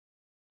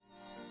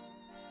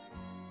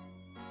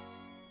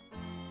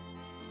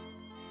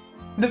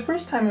The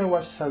first time I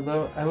watched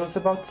Salò, I was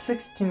about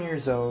 16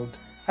 years old.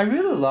 I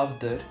really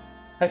loved it.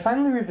 I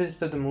finally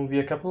revisited the movie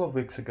a couple of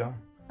weeks ago.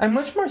 I'm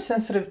much more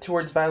sensitive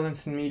towards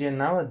violence in media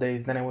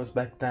nowadays than I was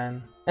back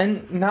then.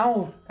 And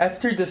now,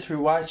 after this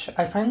rewatch,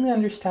 I finally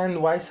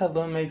understand why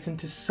Salò makes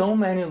into so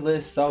many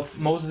lists of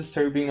most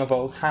disturbing of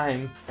all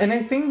time. And I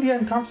think the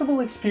uncomfortable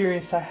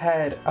experience I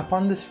had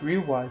upon this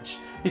rewatch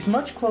is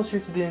much closer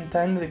to the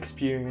intended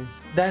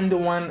experience than the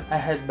one I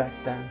had back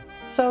then.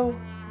 So,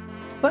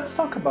 let's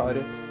talk about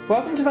it.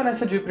 Welcome to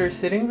Vanessa Jupiter's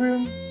sitting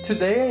room.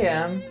 Today I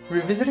am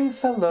revisiting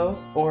Salò,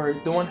 or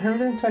the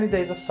 120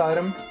 Days of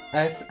Sodom,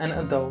 as an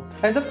adult.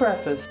 As a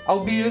preface,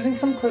 I'll be using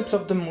some clips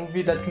of the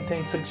movie that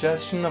contain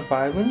suggestion of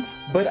violence,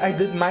 but I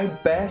did my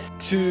best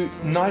to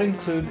not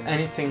include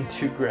anything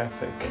too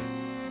graphic.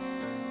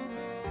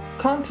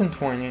 Content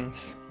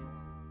warnings.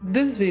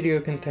 This video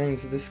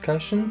contains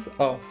discussions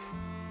of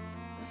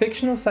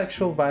fictional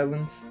sexual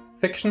violence,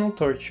 fictional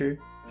torture,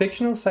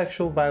 fictional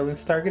sexual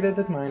violence targeted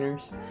at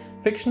minors,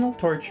 fictional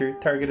torture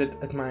targeted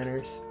at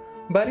minors,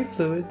 body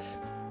fluids,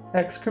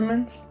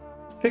 excrements,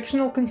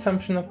 fictional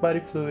consumption of body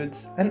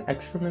fluids and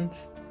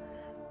excrements,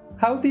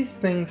 how these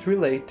things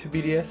relate to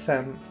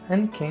BDSM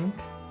and kink,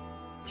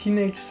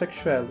 teenage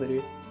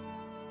sexuality.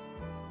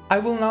 I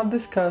will not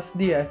discuss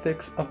the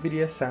ethics of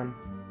BDSM.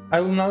 I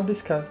will not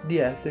discuss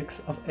the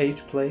ethics of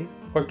age play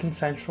or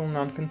consensual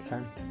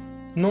non-consent.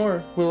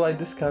 Nor will I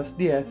discuss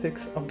the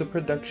ethics of the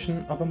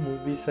production of a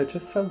movie such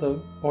as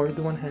Salò or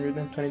the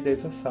 120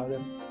 Days of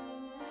Sodom.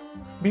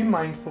 Be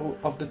mindful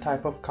of the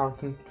type of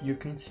content you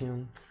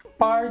consume.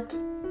 Part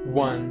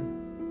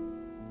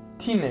 1.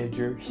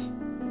 Teenagers.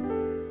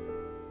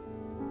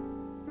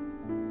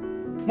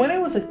 When I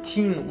was a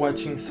teen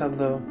watching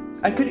Salò,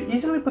 I could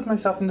easily put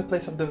myself in the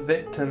place of the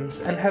victims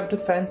and have the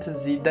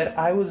fantasy that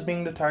I was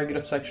being the target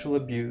of sexual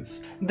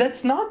abuse.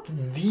 That's not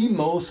the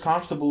most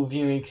comfortable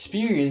viewing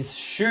experience,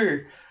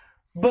 sure,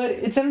 but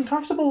it's an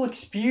uncomfortable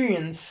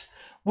experience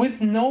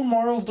with no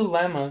moral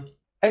dilemma.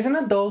 As an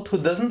adult who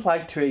doesn't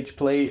like to age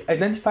play,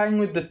 identifying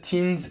with the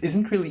teens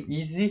isn't really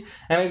easy,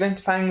 and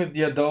identifying with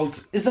the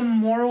adults is a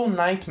moral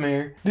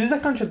nightmare. This is a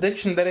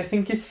contradiction that I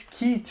think is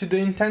key to the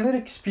intended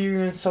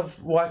experience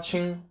of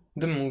watching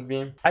the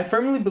movie. I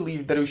firmly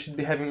believe that we should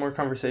be having more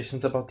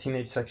conversations about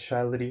teenage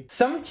sexuality.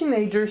 Some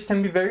teenagers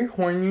can be very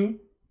horny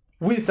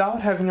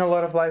without having a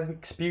lot of life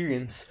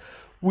experience,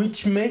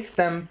 which makes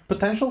them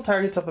potential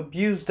targets of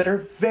abuse that are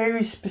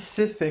very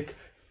specific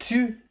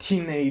to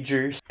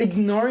teenagers.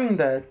 Ignoring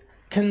that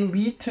can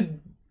lead to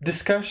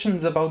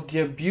discussions about the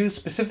abuse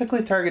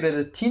specifically targeted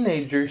at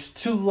teenagers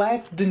to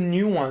lack the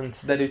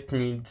nuance that it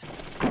needs.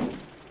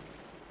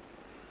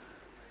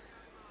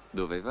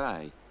 Dove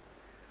vai?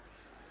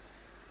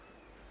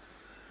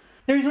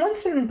 There's one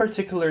scene in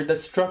particular that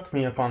struck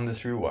me upon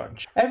this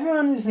rewatch.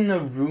 Everyone is in a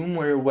room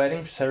where a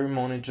wedding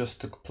ceremony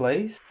just took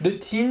place. The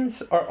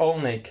teens are all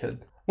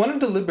naked. One of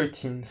the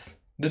libertines,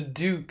 the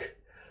Duke,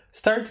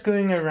 starts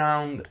going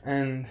around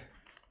and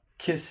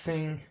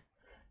kissing,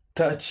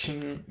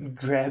 touching,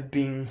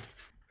 grabbing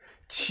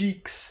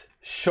cheeks,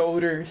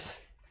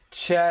 shoulders,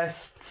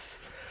 chests,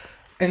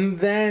 and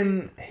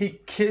then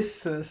he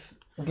kisses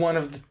one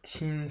of the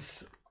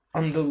teens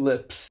on the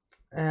lips,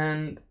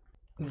 and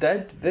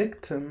that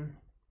victim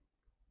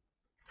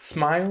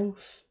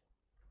smiles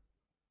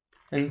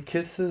and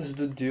kisses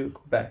the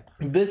Duke back.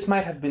 This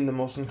might have been the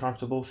most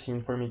uncomfortable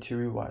scene for me to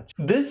rewatch.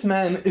 This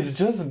man is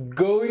just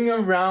going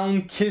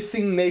around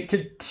kissing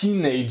naked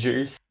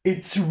teenagers.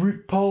 It's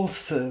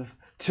repulsive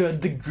to a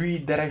degree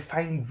that I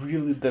find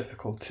really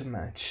difficult to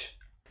match.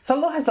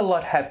 Salò has a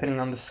lot happening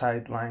on the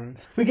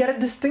sidelines. We get a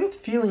distinct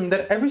feeling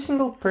that every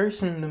single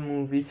person in the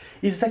movie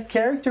is a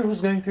character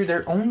who's going through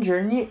their own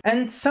journey,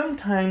 and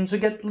sometimes we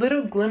get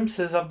little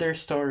glimpses of their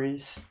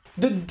stories.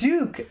 The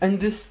Duke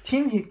and this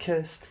teen he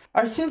kissed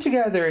are seen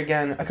together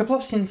again a couple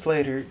of scenes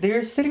later. They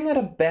are sitting at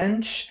a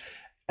bench,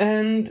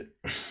 and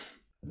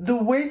the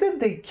way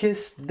that they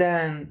kiss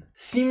then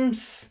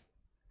seems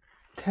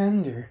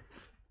tender.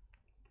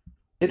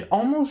 It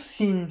almost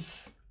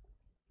seems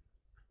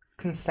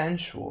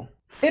consensual.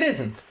 It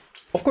isn't.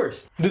 Of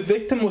course, the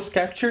victim was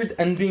captured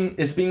and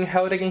is being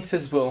held against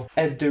his will,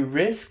 at the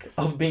risk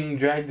of being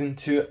dragged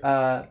into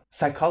a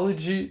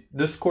psychology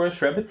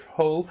discourse rabbit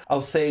hole.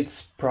 I'll say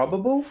it's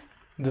probable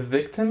the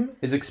victim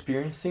is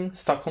experiencing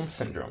Stockholm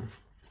Syndrome.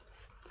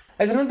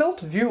 As an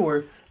adult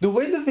viewer, the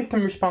way the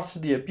victim responds to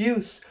the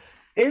abuse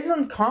is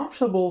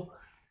uncomfortable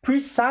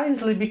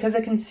precisely because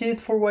I can see it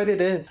for what it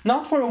is.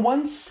 Not for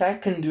 1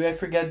 second do I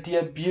forget the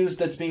abuse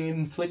that's being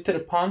inflicted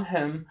upon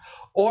him,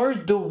 or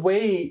the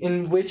way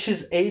in which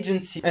his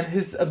agency and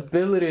his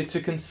ability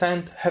to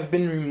consent have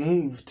been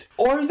removed,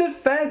 or the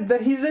fact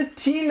that he's a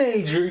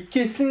teenager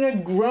kissing a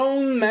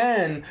grown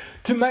man.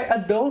 To my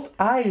adult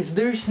eyes,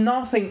 there's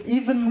nothing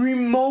even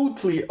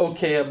remotely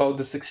okay about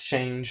this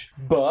exchange.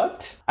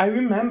 But I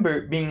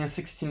remember being a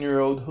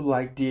 16-year-old who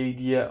liked the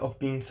idea of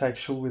being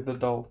sexual with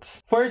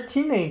adults. For a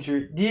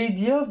teenager, the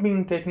idea of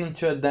being taken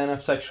into a den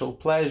of sexual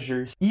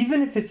pleasures,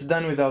 even if it's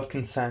done without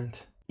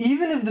consent,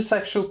 even if the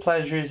sexual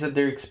pleasure is at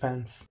their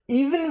expense,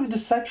 even if the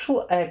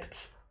sexual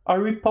acts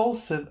are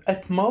repulsive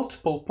at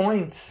multiple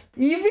points,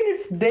 even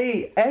if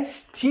they,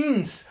 as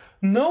teens,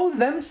 know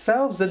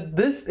themselves that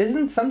this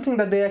isn't something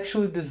that they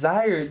actually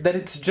desire, that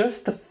it's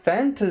just a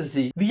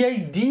fantasy, the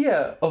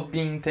idea of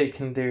being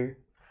taken there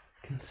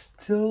can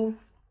still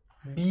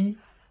be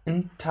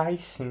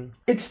enticing.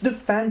 It's the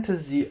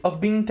fantasy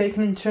of being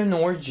taken into an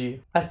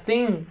orgy, a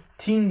thing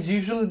teens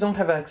usually don't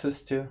have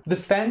access to. The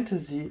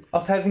fantasy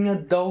of having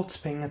adults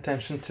paying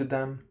attention to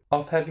them,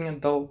 of having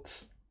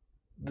adults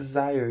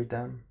desire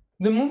them.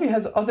 The movie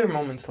has other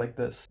moments like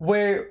this,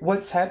 where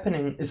what's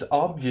happening is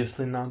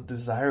obviously not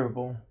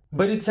desirable,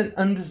 but it's an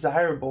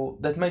undesirable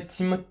that might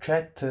seem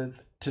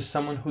attractive to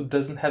someone who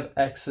doesn't have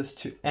access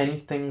to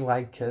anything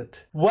like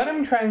it. What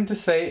I'm trying to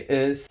say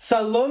is,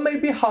 Salò may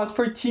be hot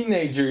for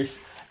teenagers,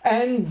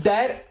 and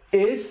that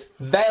is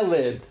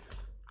valid.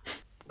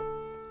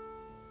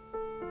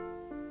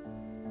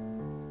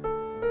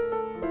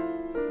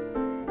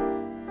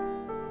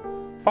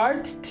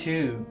 Part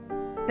 2.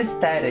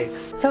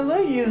 Aesthetics. Salò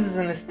uses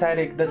an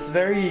aesthetic that's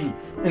very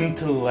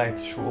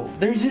intellectual.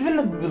 There's even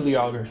a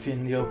bibliography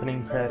in the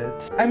opening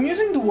credits. I'm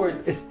using the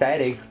word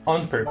aesthetic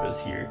on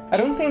purpose here. I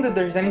don't think that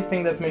there's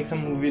anything that makes a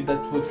movie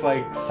that looks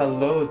like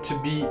Salò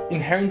to be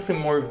inherently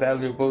more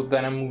valuable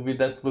than a movie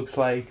that looks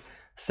like,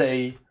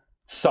 say,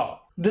 Saw.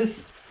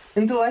 This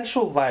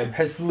intellectual vibe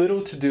has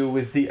little to do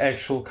with the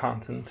actual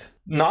content.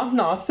 Not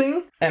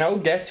nothing, and I'll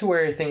get to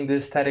where I think the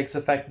aesthetics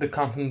affect the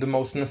content the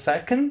most in a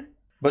second,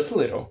 but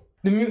little.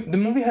 The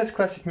movie has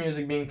classic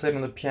music being played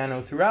on the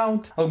piano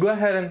throughout. I'll go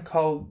ahead and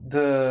call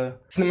the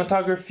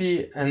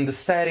cinematography and the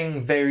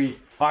setting very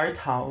art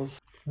house.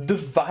 The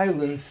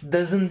violence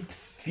doesn't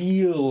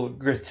feel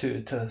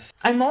gratuitous.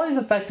 I'm always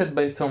affected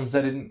by films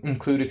that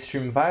include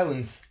extreme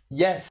violence,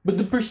 yes, but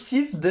the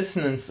perceived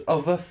dissonance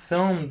of a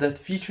film that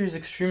features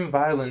extreme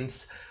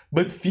violence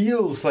but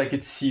feels like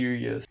it's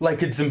serious,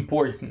 like it's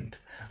important,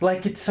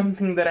 like it's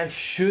something that I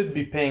should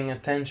be paying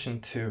attention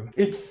to.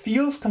 It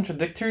feels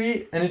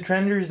contradictory, and it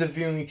renders the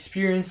viewing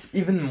experience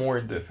even more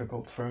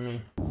difficult for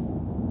me.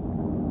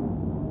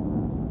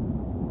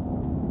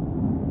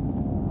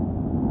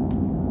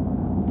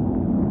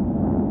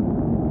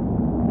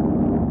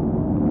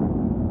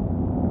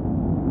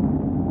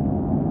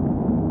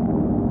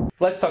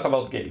 Let's talk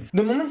about gaze.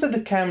 The moments that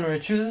the camera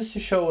chooses to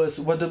show us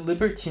what the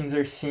libertines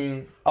are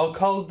seeing, I'll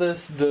call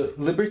this the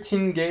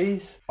libertine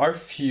gaze, are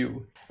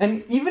few.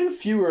 And even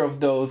fewer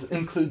of those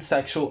include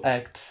sexual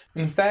acts.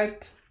 In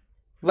fact,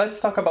 let's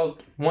talk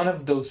about one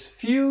of those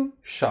few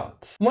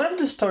shots. One of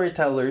the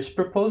storytellers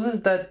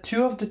proposes that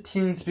two of the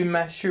teens be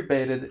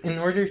masturbated in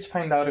order to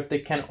find out if they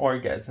can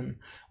orgasm,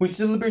 which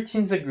the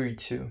libertines agree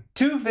to.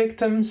 Two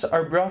victims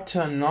are brought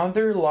to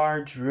another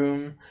large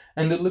room,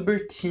 and the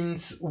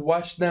libertines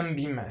watch them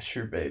be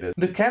masturbated.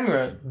 The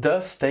camera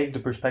does take the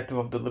perspective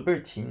of the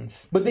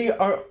libertines, but they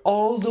are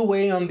all the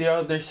way on the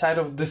other side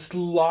of this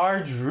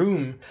large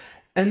room,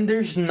 and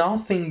there's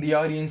nothing the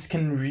audience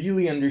can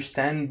really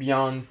understand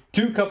beyond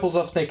two couples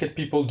of naked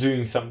people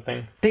doing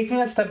something.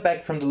 Taking a step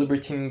back from the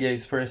libertine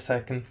gaze for a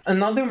second,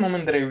 another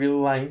moment that I really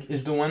like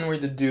is the one where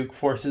the Duke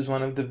forces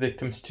one of the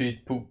victims to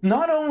eat poop.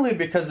 Not only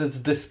because it's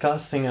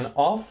disgusting and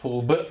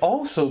awful, but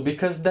also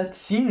because that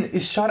scene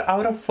is shot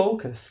out of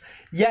focus.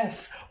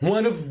 Yes,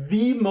 one of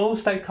the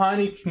most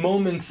iconic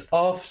moments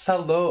of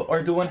Salò,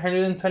 or the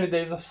 120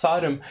 Days of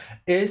Sodom,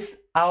 is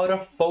out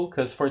of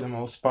focus for the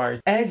most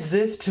part, as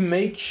if to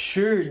make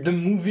sure the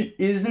movie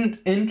isn't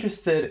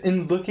interested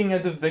in looking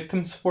at the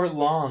victims for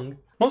long.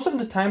 Most of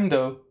the time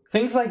though,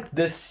 things like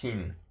this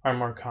scene are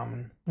more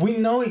common. We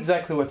know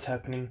exactly what's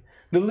happening.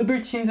 The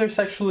libertines are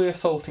sexually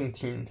assaulting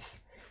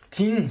teens.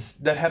 Teens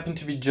that happen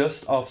to be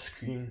just off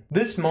screen.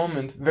 This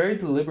moment very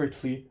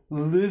deliberately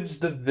leaves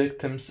the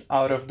victims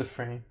out of the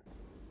frame.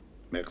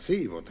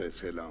 Merci, Votre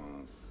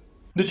Excellence.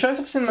 The choice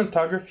of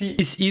cinematography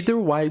is either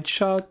wide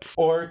shots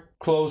or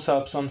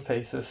close-ups on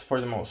faces for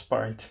the most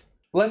part.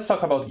 Let's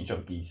talk about each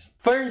of these.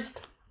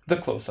 First, the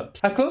close-ups.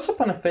 A close-up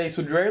on a face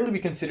would rarely be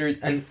considered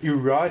an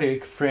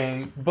erotic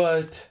frame,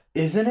 but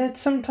isn't it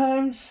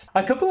sometimes?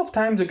 A couple of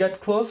times we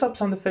get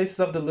close-ups on the faces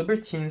of the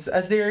libertines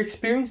as they are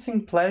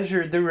experiencing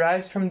pleasure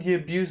derived from the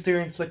abuse they are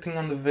inflicting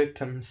on the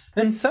victims.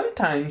 And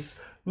sometimes,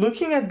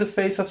 looking at the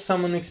face of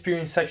someone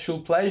experiencing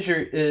sexual pleasure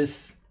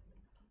is,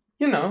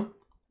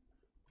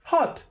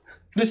 hot.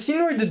 The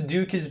scene where the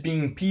Duke is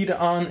being peed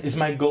on is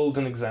my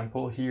golden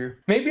example here.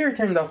 Maybe you're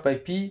turned off by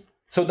pee,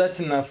 so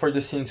that's enough for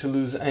the scene to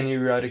lose any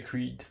erotic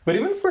read. But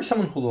even for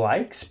someone who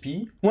likes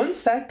pee, 1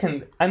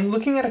 second I'm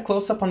looking at a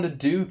close-up on the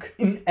Duke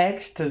in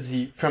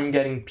ecstasy from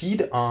getting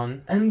peed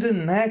on, and the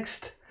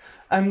next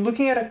I'm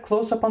looking at a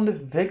close-up on the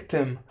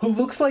victim, who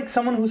looks like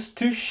someone who's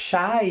too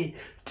shy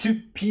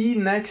to pee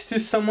next to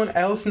someone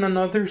else in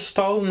another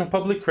stall in a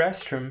public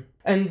restroom.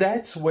 And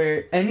that's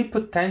where any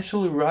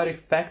potential erotic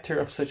factor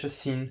of such a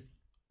scene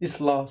is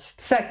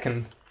lost.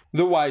 Second,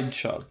 the wide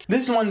shot.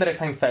 This is one that I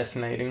find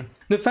fascinating.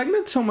 The fact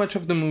that so much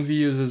of the movie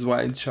uses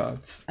wide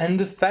shots, and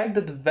the fact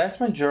that the vast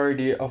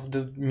majority of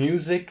the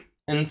music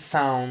and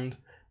sound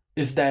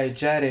is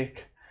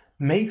diegetic,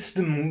 makes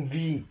the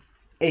movie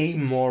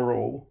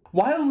amoral.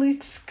 While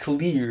it's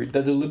clear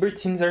that the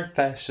libertines are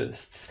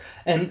fascists,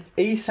 and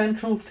a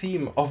central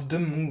theme of the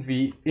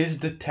movie is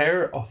the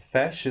terror of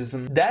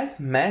fascism,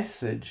 that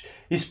message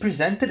is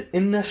presented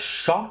in a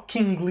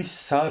shockingly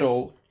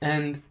subtle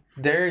and,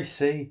 dare I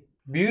say,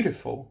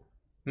 beautiful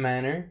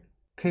manner,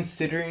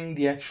 considering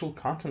the actual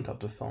content of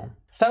the film.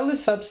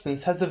 Stylist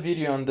Substance has a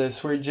video on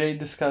this where Jay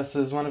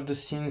discusses one of the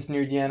scenes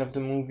near the end of the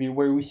movie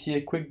where we see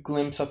a quick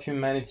glimpse of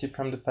humanity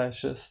from the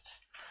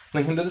fascists.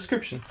 Link in the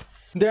description.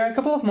 There are a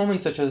couple of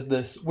moments such as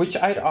this, which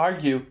I'd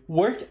argue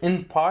work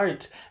in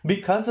part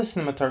because the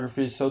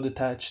cinematography is so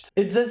detached.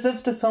 It's as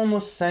if the film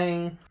was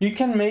saying, you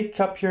can make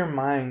up your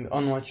mind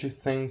on what you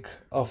think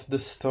of the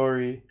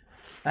story.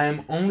 I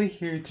am only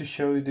here to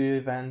show you the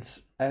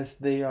events as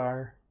they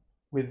are,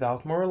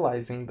 without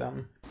moralizing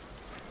them.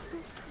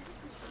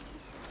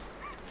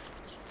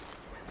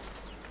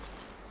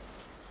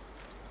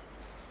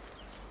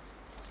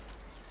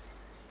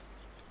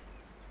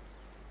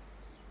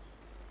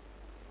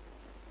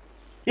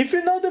 If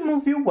you know the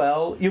movie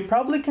well, you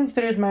probably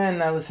considered my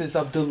analysis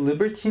of the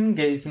libertine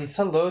gaze in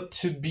Salò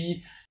to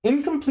be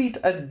incomplete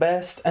at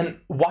best and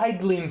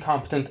widely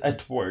incompetent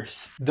at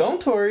worst.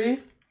 Don't worry,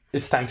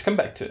 it's time to come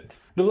back to it.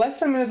 The last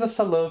 10 minutes of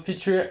Salò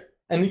feature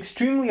an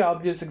extremely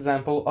obvious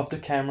example of the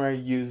camera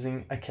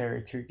using a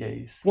character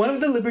gaze. One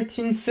of the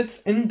libertines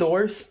sits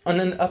indoors on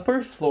an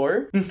upper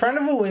floor in front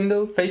of a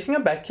window facing a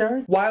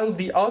backyard, while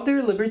the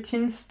other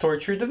libertines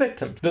torture the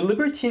victims. The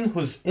libertine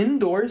who's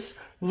indoors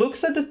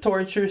looks at the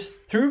tortures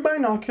through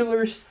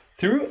binoculars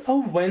through a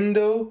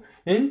window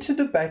into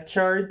the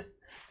backyard,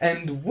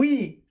 and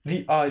we,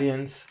 the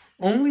audience,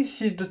 only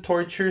see the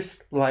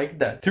tortures like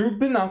that, through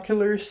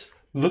binoculars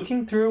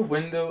looking through a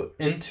window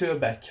into a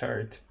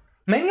backyard.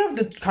 Many of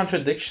the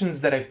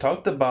contradictions that I've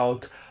talked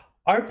about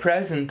are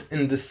present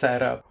in this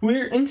setup.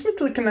 We're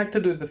intimately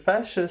connected with the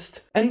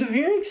fascist, and the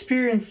viewing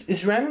experience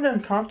is rendered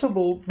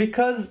uncomfortable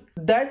because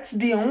that's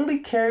the only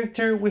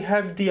character we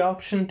have the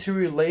option to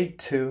relate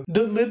to.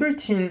 The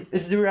libertine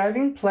is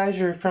deriving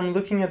pleasure from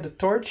looking at the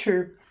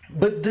torture,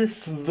 but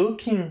this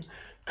looking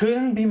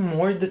couldn't be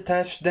more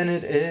detached than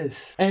it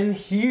is. And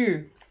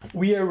here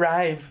we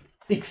arrive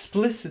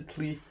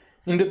explicitly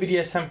in the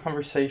BDSM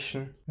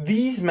conversation.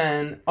 These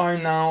men are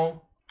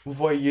now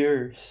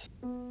voyeurs.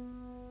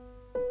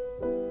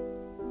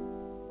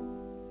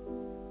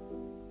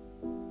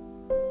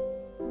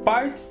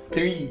 Part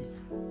 3.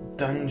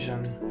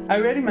 Dungeon. I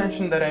already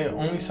mentioned that I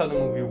only saw the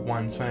movie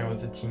once when I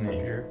was a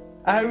teenager.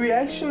 A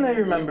reaction I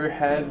remember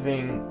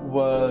having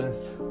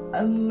was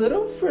a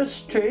little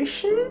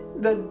frustration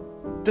that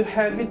the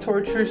heavy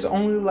tortures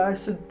only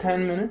lasted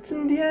 10 minutes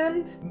in the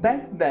end.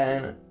 Back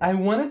then, I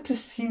wanted to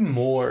see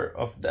more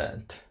of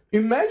that.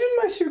 Imagine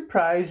my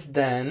surprise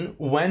then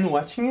when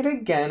watching it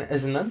again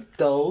as an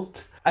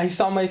adult, I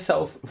saw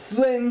myself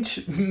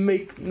flinch,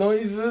 make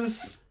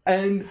noises,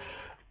 and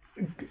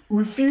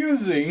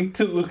refusing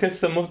to look at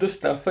some of the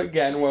stuff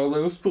again while I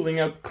was pulling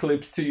up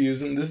clips to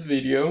use in this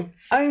video.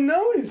 I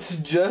know it's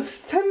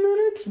just 10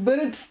 minutes, but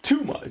it's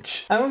too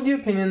much. I'm of the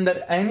opinion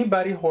that any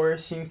body horror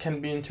scene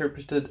can be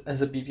interpreted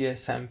as a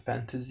BDSM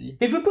fantasy.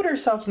 If we put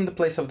ourselves in the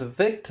place of the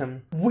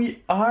victim,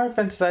 we are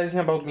fantasizing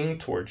about being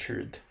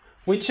tortured,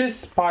 which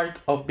is part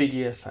of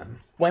BDSM.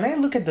 When I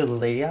look at the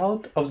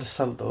layout of the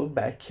Salò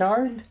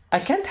backyard, I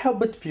can't help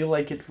but feel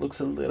like it looks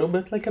a little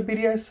bit like a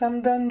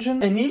BDSM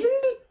dungeon, and even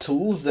the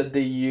tools that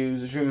they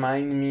use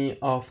remind me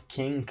of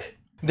kink.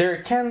 There are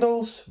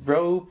candles,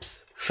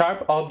 ropes,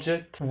 sharp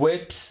objects,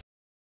 whips.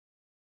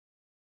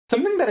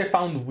 Something that I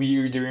found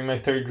weird during my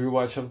third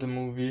rewatch of the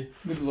movie.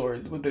 Good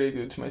lord, what did I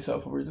do to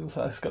myself over the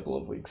last couple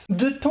of weeks?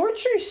 The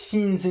torture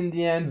scenes in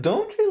the end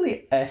don't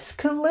really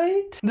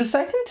escalate. The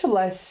second to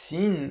last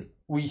scene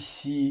we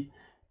see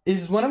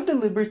is one of the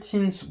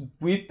libertines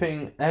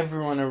whipping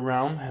everyone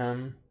around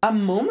him. A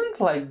moment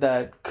like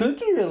that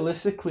could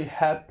realistically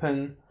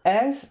happen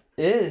as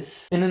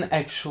is in an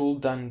actual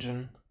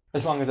dungeon,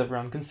 as long as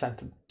everyone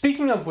consented.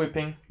 Speaking of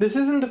whipping, this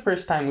isn't the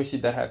first time we see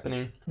that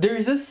happening. There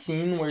is a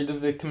scene where the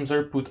victims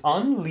are put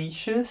on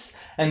leashes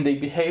and they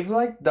behave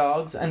like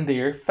dogs and they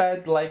are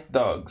fed like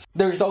dogs.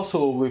 There's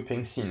also a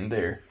whipping scene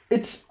there.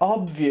 It's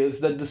obvious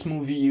that this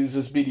movie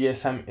uses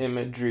BDSM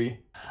imagery.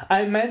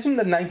 I imagine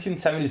that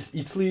 1970s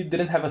Italy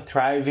didn't have a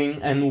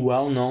thriving and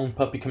well-known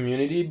puppy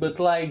community, but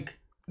like,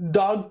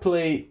 dog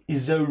play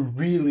is a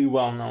really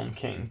well-known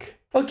kink.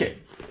 Okay,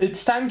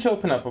 it's time to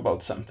open up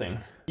about something.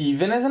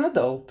 Even as an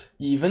adult,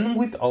 even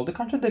with all the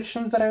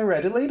contradictions that I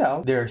already laid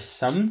out, there are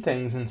some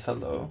things in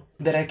Salò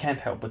that I can't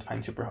help but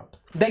find super hot.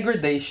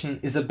 Degradation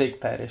is a big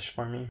fetish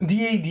for me.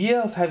 The idea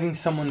of having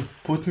someone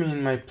put me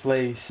in my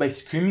place by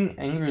screaming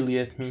angrily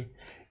at me,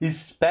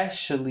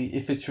 especially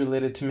if it's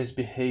related to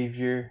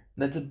misbehavior,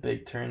 that's a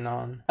big turn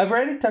on. I've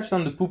already touched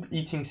on the poop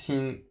eating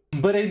scene,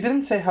 but I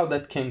didn't say how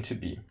that came to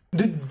be.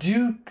 The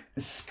Duke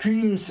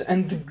screams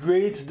and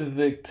degrades the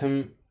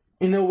victim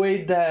in a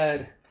way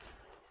that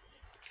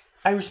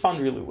I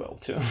respond really well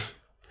to.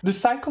 The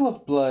cycle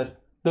of blood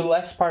The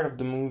last part of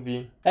the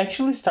movie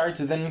actually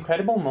starts with an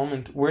incredible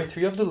moment where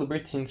 3 of the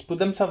libertines put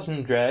themselves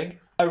in drag,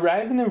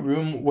 arrive in a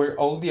room where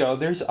all the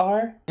others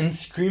are, and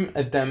scream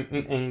at them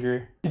in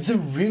anger. It's a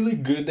really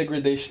good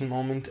degradation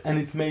moment, and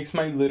it makes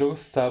my little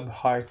sub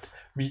heart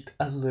beat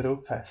a little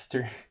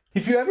faster.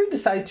 If you ever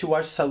decide to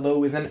watch Salò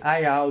with an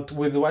eye out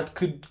with what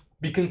could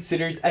be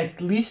considered at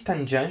least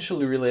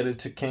tangentially related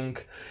to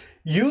kink,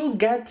 you'll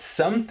get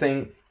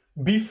something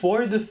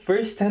before the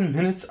first 10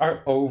 minutes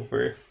are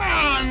over.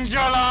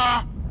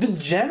 Angela! The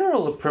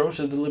general approach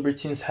that the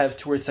libertines have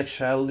towards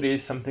sexuality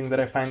is something that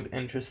I find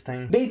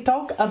interesting. They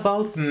talk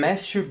about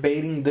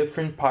masturbating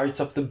different parts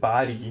of the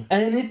body,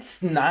 and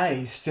it's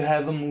nice to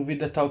have a movie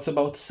that talks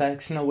about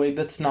sex in a way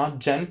that's not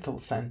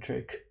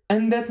genital-centric.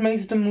 And that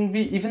makes the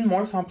movie even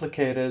more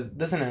complicated,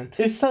 doesn't it?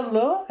 Is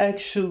Salò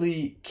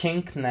actually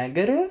kink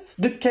negative?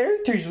 The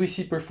characters we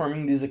see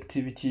performing these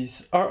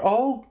activities are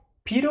all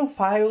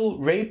pedophile,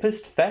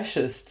 rapist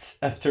fascists,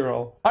 after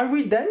all. Are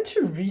we then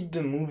to read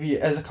the movie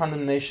as a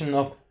condemnation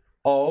of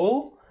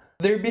all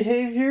their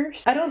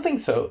behaviors? I don't think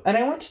so, and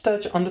I want to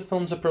touch on the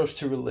film's approach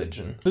to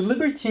religion. The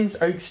libertines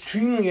are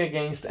extremely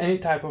against any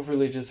type of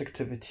religious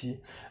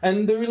activity,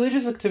 and the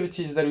religious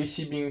activities that we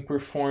see being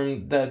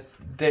performed that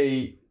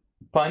they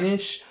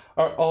punish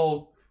are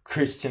all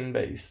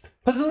Christian-based.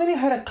 Pasolini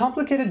had a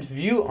complicated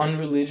view on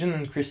religion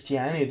and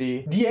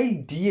Christianity. The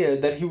idea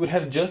that he would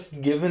have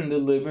just given the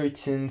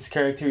libertines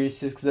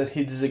characteristics that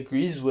he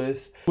disagrees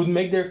with would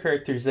make their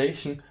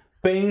characterization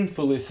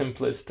painfully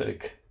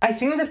simplistic. I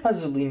think that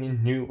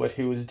Pasolini knew what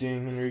he was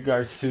doing in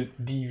regards to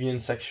deviant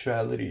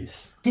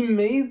sexualities. He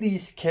made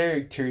these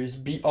characters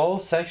be all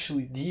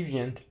sexually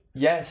deviant,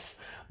 yes,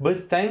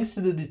 but thanks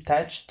to the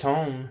detached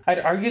tone. I'd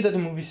argue that the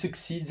movie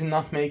succeeds in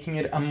not making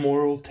it a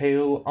moral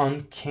tale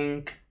on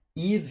kink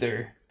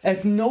either.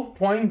 At no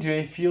point do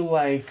I feel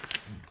like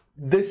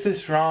this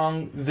is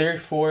wrong,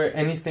 therefore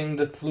anything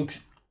that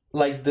looks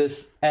like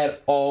this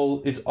at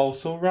all is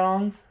also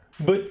wrong,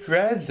 but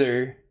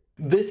rather,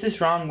 this is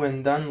wrong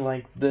when done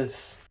like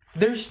this.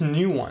 There's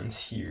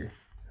nuance here.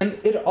 And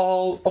it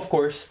all, of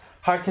course,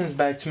 harkens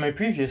back to my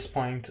previous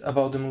point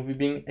about the movie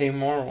being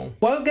amoral.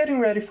 While getting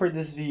ready for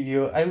this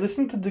video, I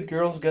listened to the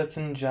Girls Guts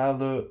and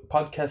Giallo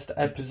podcast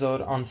episode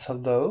on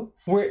Salò,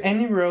 where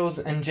Annie Rose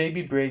and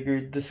JB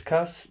Brager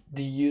discuss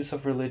the use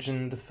of religion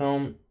in the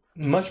film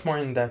much more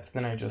in depth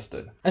than I just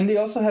did. And they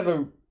also have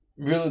a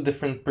really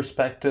different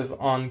perspective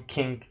on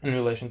kink in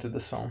relation to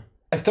this film.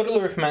 I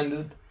totally recommend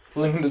it,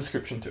 link in the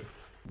description too.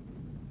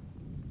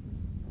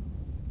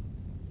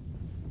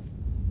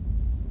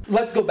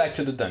 Let's go back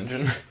to the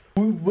dungeon.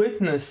 We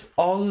witness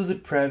all the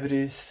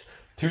depravities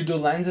through the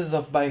lenses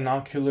of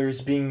binoculars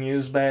being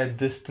used by a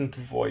distant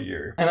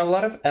voyeur. And a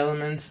lot of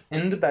elements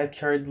in the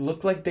backyard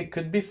look like they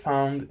could be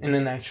found in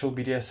an actual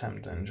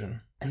BDSM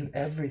dungeon. And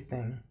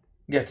everything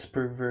gets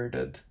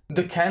perverted.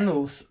 The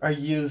candles are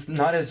used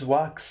not as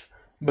wax,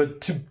 but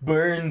to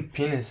burn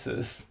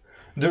penises.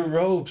 The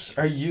ropes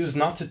are used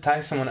not to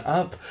tie someone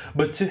up,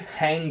 but to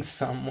hang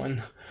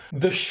someone.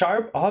 The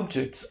sharp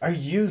objects are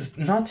used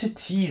not to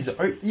tease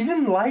or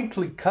even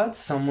lightly cut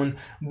someone,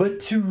 but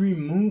to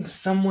remove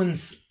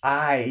someone's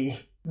eye.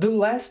 The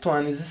last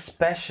one is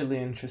especially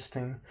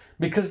interesting,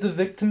 because the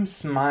victim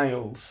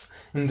smiles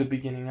in the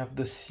beginning of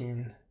the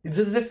scene. It's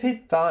as if he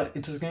thought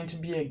it was going to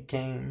be a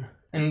game.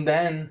 And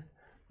then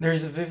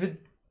there's a vivid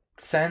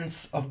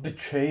sense of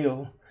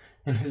betrayal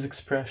in his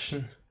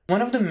expression.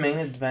 One of the main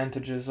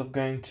advantages of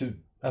going to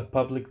a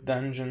public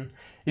dungeon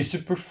is to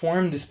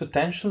perform these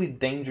potentially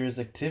dangerous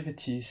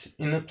activities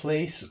in a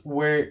place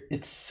where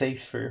it's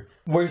safer,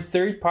 where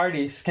third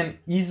parties can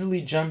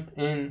easily jump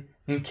in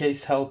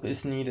case help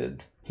is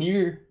needed.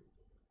 Here,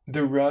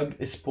 the rug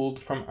is pulled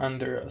from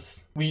under us.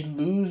 We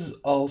lose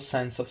all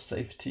sense of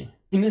safety.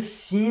 In a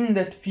scene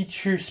that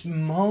features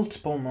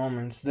multiple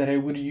moments that I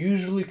would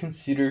usually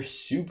consider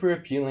super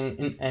appealing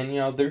in any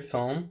other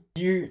film,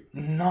 here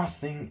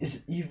nothing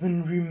is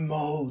even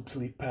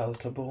remotely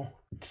palatable.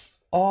 It's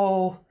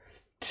all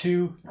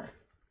too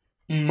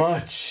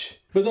much.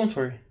 But don't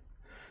worry.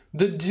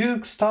 The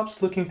Duke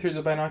stops looking through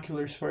the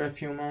binoculars for a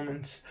few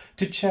moments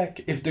to check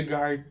if the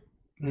guard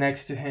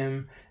next to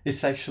him is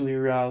sexually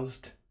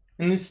aroused,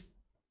 and is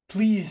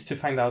pleased to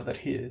find out that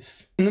he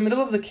is. In the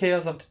middle of the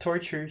chaos of the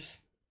tortures,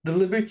 the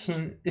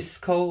libertine is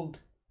cold,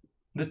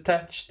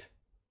 detached,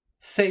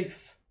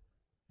 safe,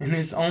 in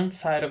his own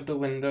side of the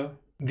window.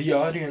 The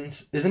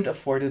audience isn't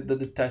afforded the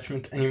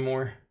detachment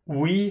anymore.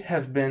 We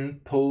have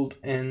been pulled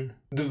in.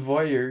 The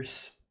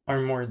voyeurs are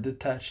more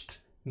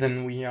detached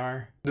than we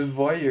are. The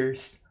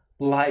voyeurs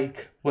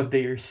like what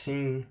they are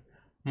seeing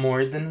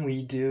more than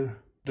we do.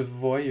 The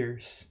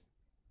voyeurs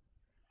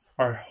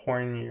are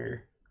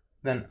hornier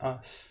than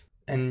us.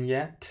 And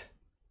yet,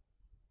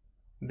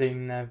 they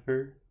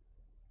never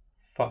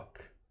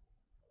fuck.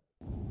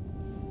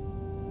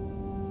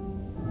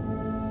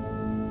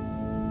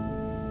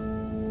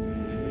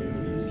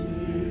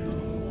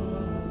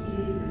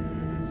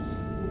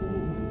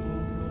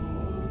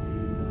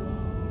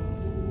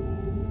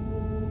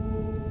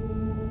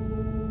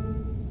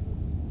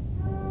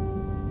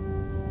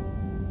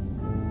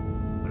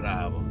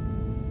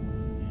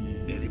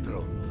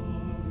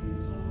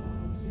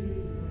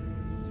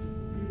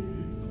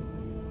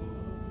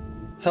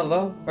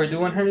 Salò, or the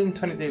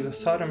 120 Days of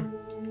Sodom,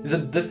 is a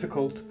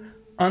difficult,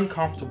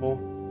 uncomfortable,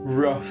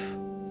 rough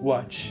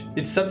watch.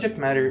 Its subject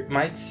matter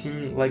might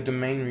seem like the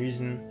main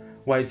reason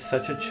why it's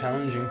such a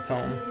challenging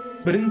film,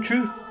 but in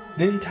truth,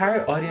 the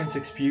entire audience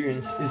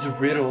experience is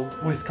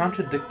riddled with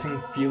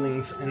contradicting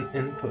feelings and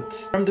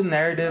inputs, from the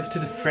narrative to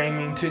the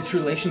framing to its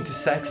relation to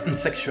sex and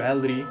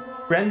sexuality,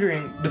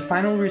 rendering the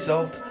final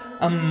result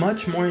a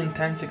much more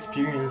intense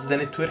experience than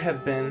it would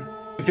have been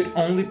if it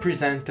only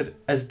presented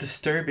as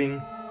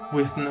disturbing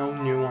with no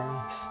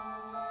nuance.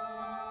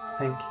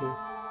 Thank you.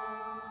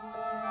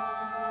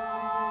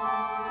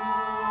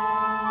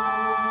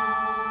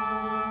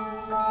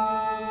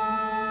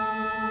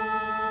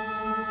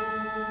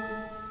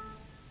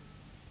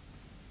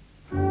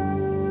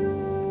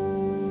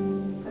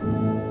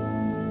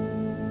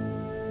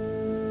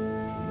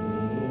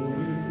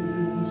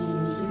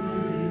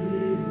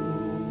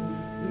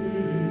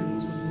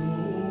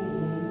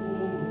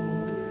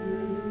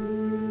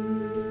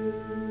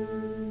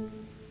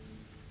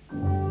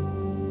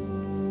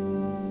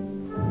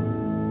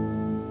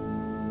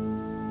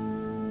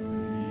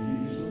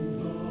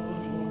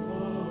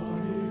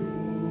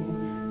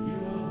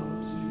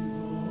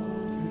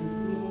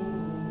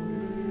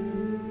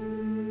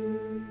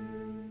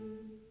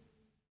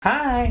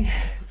 Hi!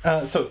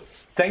 So,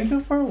 thank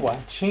you for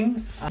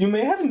watching. You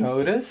may have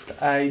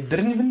noticed I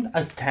didn't even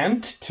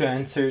attempt to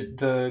answer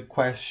the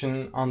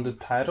question on the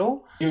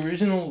title. The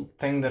original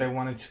thing that I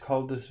wanted to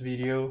call this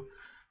video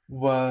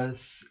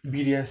was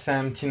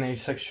BDSM, Teenage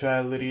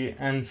Sexuality,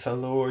 and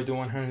Salò, or the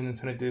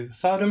 120 Days of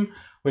Sodom,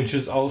 which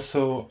is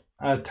also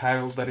a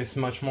title that is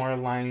much more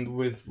aligned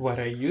with what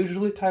I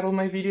usually title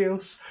my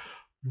videos.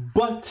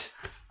 But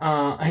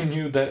I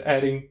knew that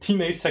adding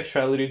teenage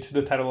sexuality to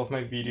the title of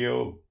my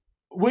video,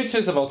 which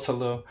is about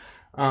Salò,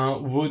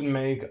 would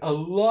make a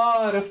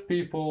lot of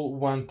people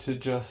want to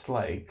just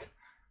like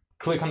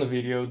click on the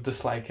video,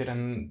 dislike it,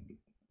 and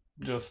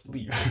just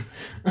leave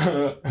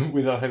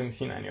without having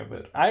seen any of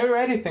it. I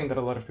already think that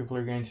a lot of people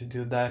are going to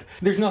do that.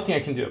 There's nothing I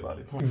can do about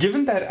it.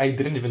 Given that I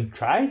didn't even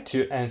try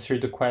to answer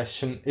the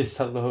question, is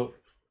Salò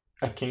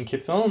a kinky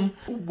film?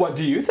 What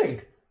do you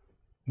think?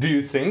 Do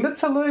you think that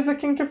Salò is a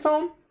kinky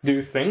film? Do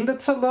you think that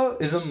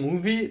Salò is a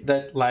movie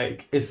that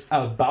like is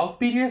about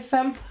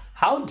BDSM?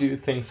 How do you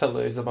think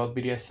Salò is about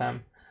BDSM?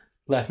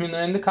 Let me know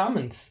in the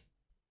comments.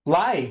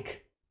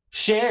 Like,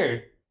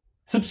 share,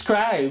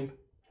 subscribe,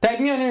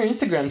 tag me on your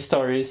Instagram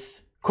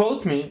stories,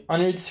 quote me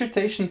on your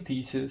dissertation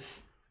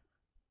thesis,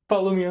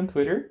 follow me on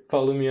Twitter,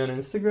 follow me on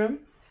Instagram,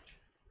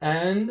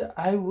 and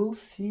I will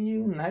see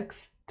you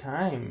next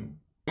time.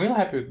 I'm real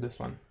happy with this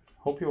one.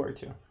 Hope you are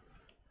too.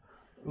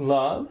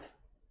 Love,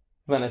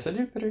 Vanessa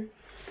Jupiter.